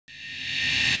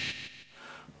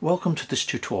Welcome to this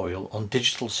tutorial on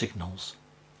digital signals.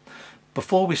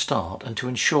 Before we start, and to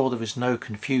ensure there is no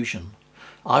confusion,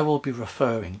 I will be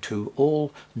referring to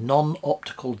all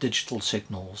non-optical digital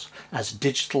signals as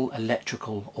digital,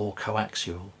 electrical or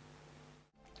coaxial.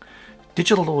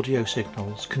 Digital audio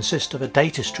signals consist of a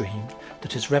data stream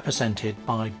that is represented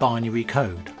by binary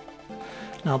code.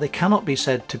 Now, they cannot be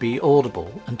said to be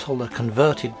audible until they're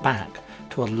converted back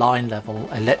to a line level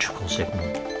electrical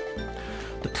signal.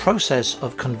 The process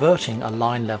of converting a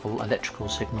line level electrical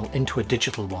signal into a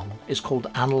digital one is called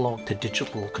analog to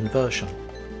digital conversion.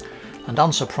 And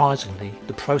unsurprisingly,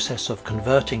 the process of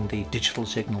converting the digital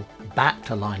signal back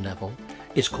to line level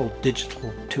is called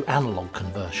digital to analog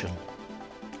conversion.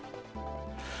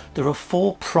 There are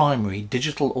four primary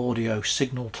digital audio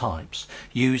signal types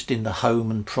used in the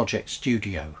home and project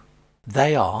studio.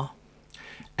 They are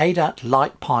ADAT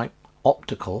light pipe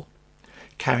optical,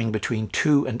 carrying between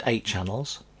 2 and 8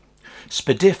 channels,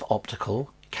 PDIF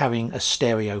optical, carrying a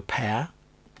stereo pair,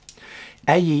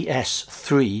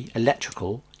 AES3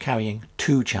 electrical, carrying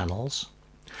 2 channels,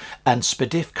 and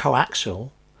PDIF coaxial,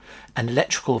 an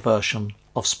electrical version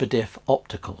of PDIF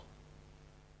optical.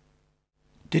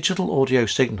 Digital audio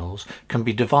signals can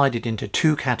be divided into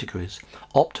 2 categories,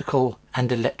 optical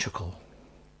and electrical.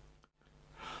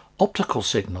 Optical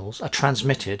signals are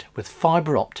transmitted with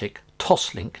fibre optic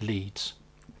Toslink leads.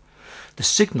 The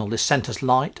signal is sent as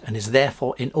light and is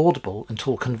therefore inaudible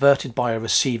until converted by a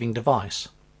receiving device.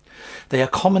 They are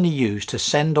commonly used to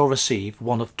send or receive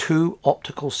one of 2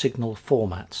 optical signal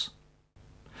formats.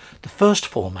 The first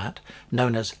format,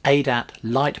 known as ADAT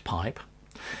light pipe,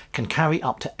 can carry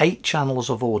up to 8 channels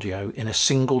of audio in a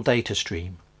single data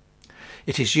stream.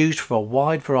 It is used for a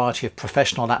wide variety of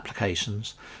professional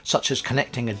applications, such as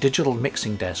connecting a digital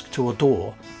mixing desk to a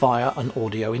door via an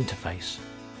audio interface.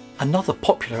 Another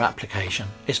popular application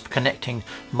is for connecting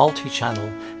multi-channel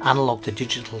analog to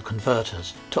digital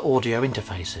converters to audio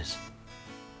interfaces.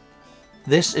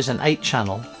 This is an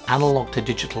 8-channel analog to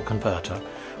digital converter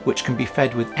which can be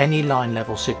fed with any line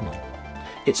level signal.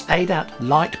 Its ADAT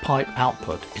light pipe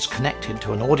output is connected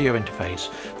to an audio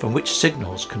interface from which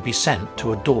signals can be sent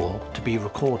to a door to be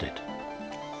recorded.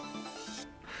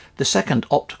 The second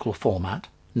optical format,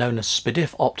 known as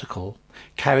PDIF optical,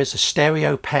 carries a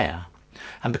stereo pair,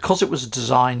 and because it was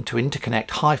designed to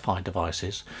interconnect hi-fi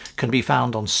devices, can be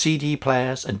found on CD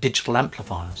players and digital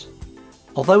amplifiers.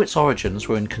 Although its origins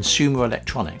were in consumer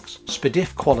electronics,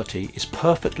 PDIF quality is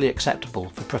perfectly acceptable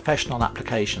for professional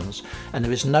applications, and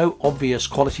there is no obvious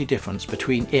quality difference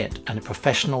between it and a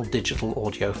professional digital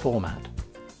audio format.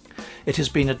 It has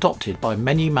been adopted by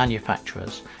many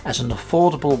manufacturers as an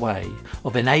affordable way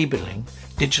of enabling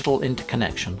digital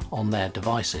interconnection on their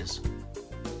devices.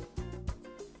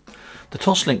 The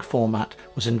Toslink format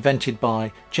was invented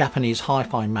by Japanese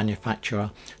hi-fi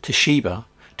manufacturer Toshiba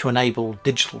to enable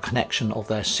digital connection of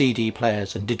their CD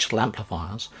players and digital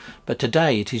amplifiers, but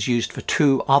today it is used for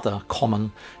 2 other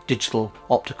common digital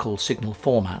optical signal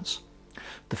formats.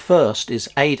 The first is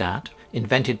ADAT,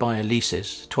 invented by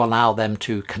Alesis to allow them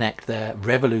to connect their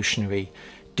revolutionary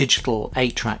digital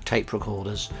 8-track tape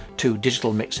recorders to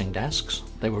digital mixing desks.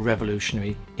 They were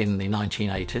revolutionary in the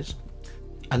 1980s.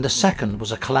 And the second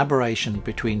was a collaboration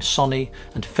between Sony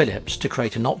and Philips to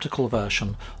create an optical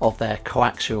version of their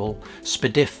coaxial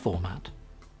PDIF format.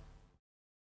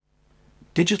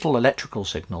 Digital electrical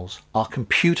signals are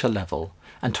computer level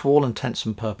and to all intents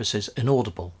and purposes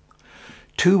inaudible.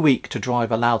 Too weak to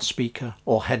drive a loudspeaker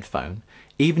or headphone,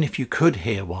 even if you could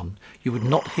hear one, you would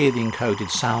not hear the encoded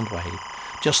sound wave,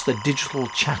 just the digital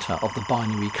chatter of the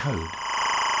binary code.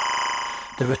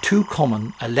 There are 2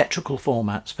 common electrical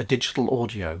formats for digital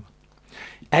audio.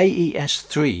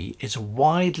 AES3 is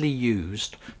widely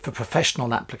used for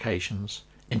professional applications,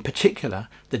 in particular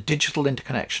the digital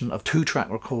interconnection of 2-track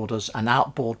recorders and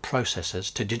outboard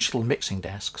processors to digital mixing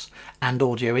desks and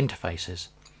audio interfaces.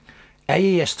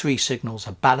 AES3 signals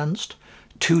are balanced,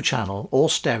 2-channel or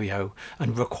stereo,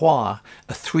 and require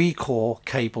a 3-core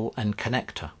cable and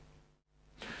connector.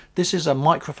 This is a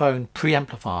microphone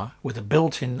preamplifier with a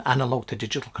built-in analog to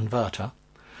digital converter,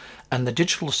 and the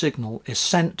digital signal is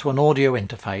sent to an audio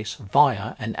interface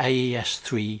via an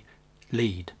AES3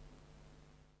 lead.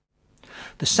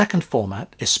 The second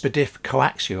format is PDIF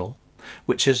coaxial,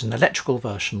 which is an electrical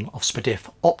version of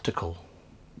PDIF optical.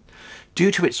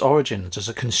 Due to its origins as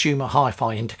a consumer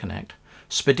hi-fi interconnect,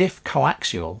 PDIF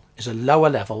coaxial is a lower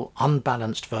level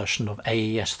unbalanced version of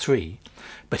AES3,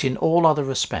 but in all other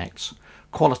respects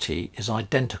quality is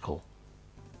identical.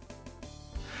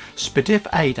 PDIF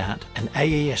ADAT and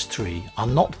AES3 are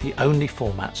not the only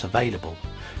formats available.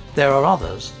 There are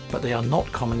others, but they are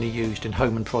not commonly used in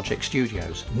home and project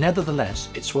studios. Nevertheless,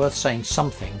 it's worth saying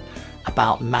something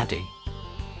about MADI.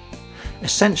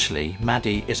 Essentially,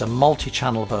 MADI is a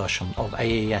multi-channel version of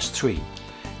AES-3,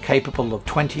 capable of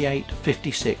 28,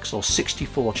 56 or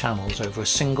 64 channels over a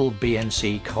single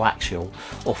BNC coaxial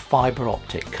or fibre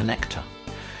optic connector.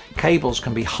 Cables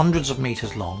can be hundreds of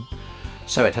meters long,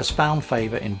 so it has found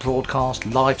favour in broadcast,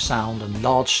 live sound and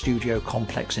large studio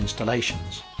complex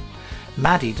installations.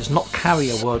 MADI does not carry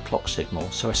a word clock signal,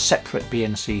 so a separate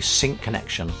BNC sync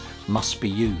connection must be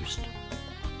used.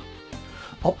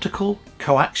 Optical,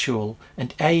 coaxial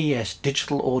and AES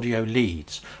digital audio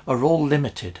leads are all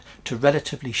limited to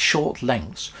relatively short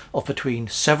lengths of between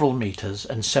several meters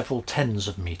and several tens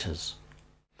of meters.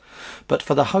 But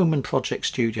for the home and project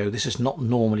studio, this is not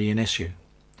normally an issue.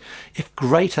 If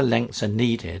greater lengths are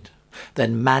needed,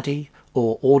 then MADI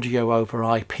or audio over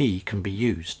IP can be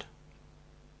used.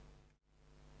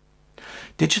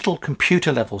 Digital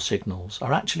computer level signals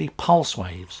are actually pulse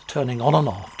waves turning on and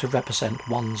off to represent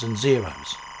ones and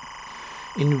zeros.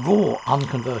 In raw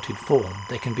unconverted form,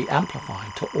 they can be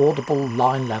amplified to audible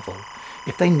line level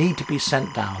if they need to be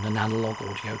sent down an analog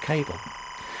audio cable.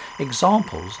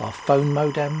 Examples are phone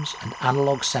modems and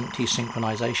analog SMPTE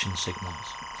synchronization signals.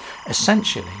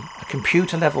 Essentially, a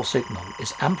computer level signal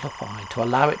is amplified to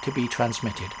allow it to be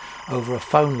transmitted over a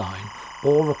phone line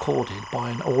or recorded by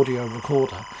an audio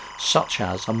recorder, such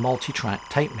as a multi-track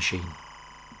tape machine.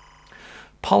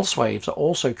 Pulse waves are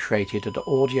also created at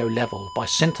audio level by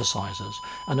synthesizers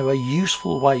and are a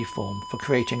useful waveform for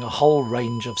creating a whole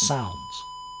range of sounds.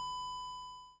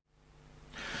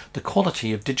 The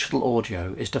quality of digital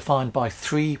audio is defined by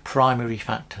three primary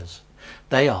factors.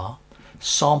 They are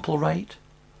sample rate,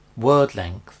 word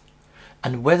length,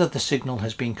 and whether the signal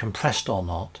has been compressed or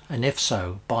not, and if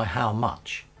so, by how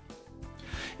much.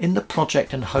 In the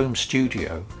project and home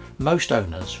studio, most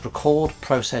owners record,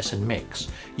 process and mix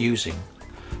using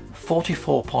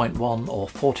 44.1 or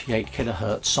 48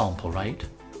 kHz sample rate,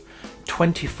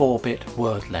 24-bit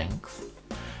word length,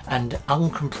 and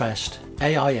uncompressed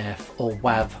AIF or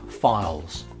WAV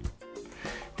files.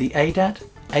 The ADAT,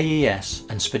 AES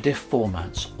and PDIF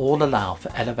formats all allow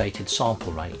for elevated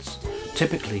sample rates,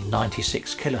 typically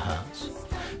 96 kHz.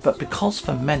 But because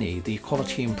for many the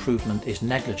quality improvement is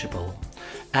negligible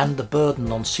and the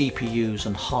burden on CPUs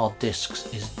and hard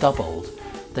disks is doubled,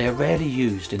 they are rarely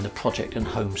used in the project and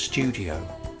home studio.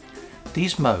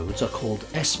 These modes are called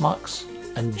SMUX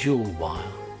and dual wire.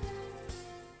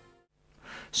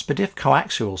 PDIF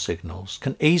coaxial signals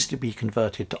can easily be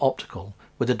converted to optical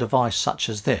with a device such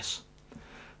as this.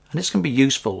 And this can be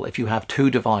useful if you have two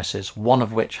devices, one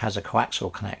of which has a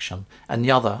coaxial connection and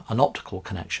the other an optical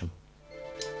connection.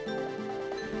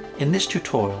 In this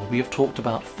tutorial we have talked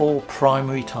about four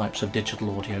primary types of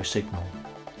digital audio signal.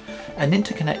 An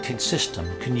interconnected system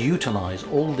can utilize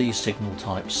all these signal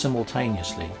types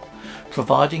simultaneously,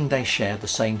 providing they share the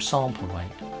same sample rate.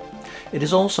 It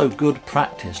is also good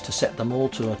practice to set them all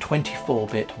to a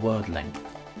 24-bit word length.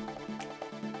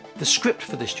 The script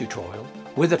for this tutorial,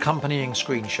 with accompanying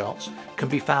screenshots, can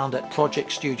be found at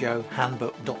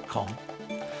projectstudiohandbook.com.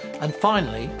 And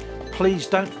finally, please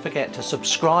don't forget to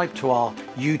subscribe to our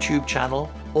YouTube channel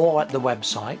or at the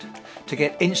website to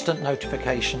get instant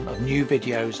notification of new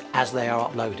videos as they are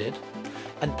uploaded.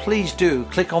 And please do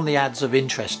click on the ads of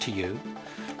interest to you.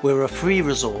 We're a free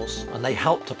resource and they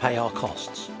help to pay our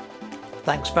costs.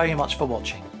 Thanks very much for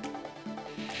watching.